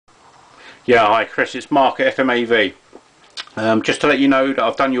Yeah, hi Chris, it's Mark at FMAV. Just to let you know that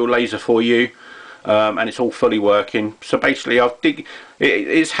I've done your laser for you, and it's all fully working. So basically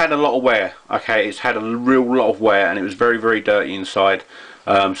it's had a lot of wear, okay, it's had a real lot of wear, and it was very dirty inside.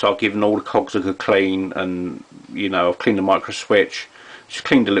 So I've given all the cogs a good clean, and you know, I've cleaned the micro switch, just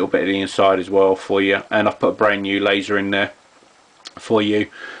cleaned a little bit of the inside as well for you, and I've put a brand new laser in there for you,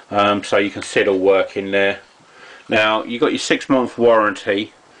 so you can see it all working there. Now you got your 6-month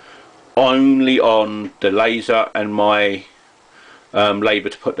warranty only on the laser and my labour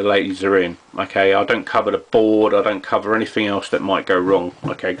to put the laser in. Okay, I don't cover the board, I don't cover anything else that might go wrong,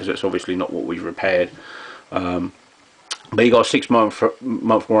 okay, because it's obviously not what we've repaired. But you got a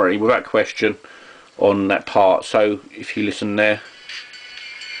 6-month warranty without question on that part. So if you listen there,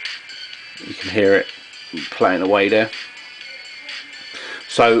 you can hear it playing away there.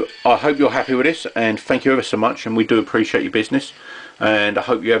 So I hope you're happy with this, and thank you ever so much, and we do appreciate your business, and I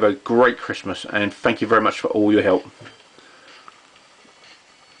hope you have a great Christmas, and thank you very much for all your help.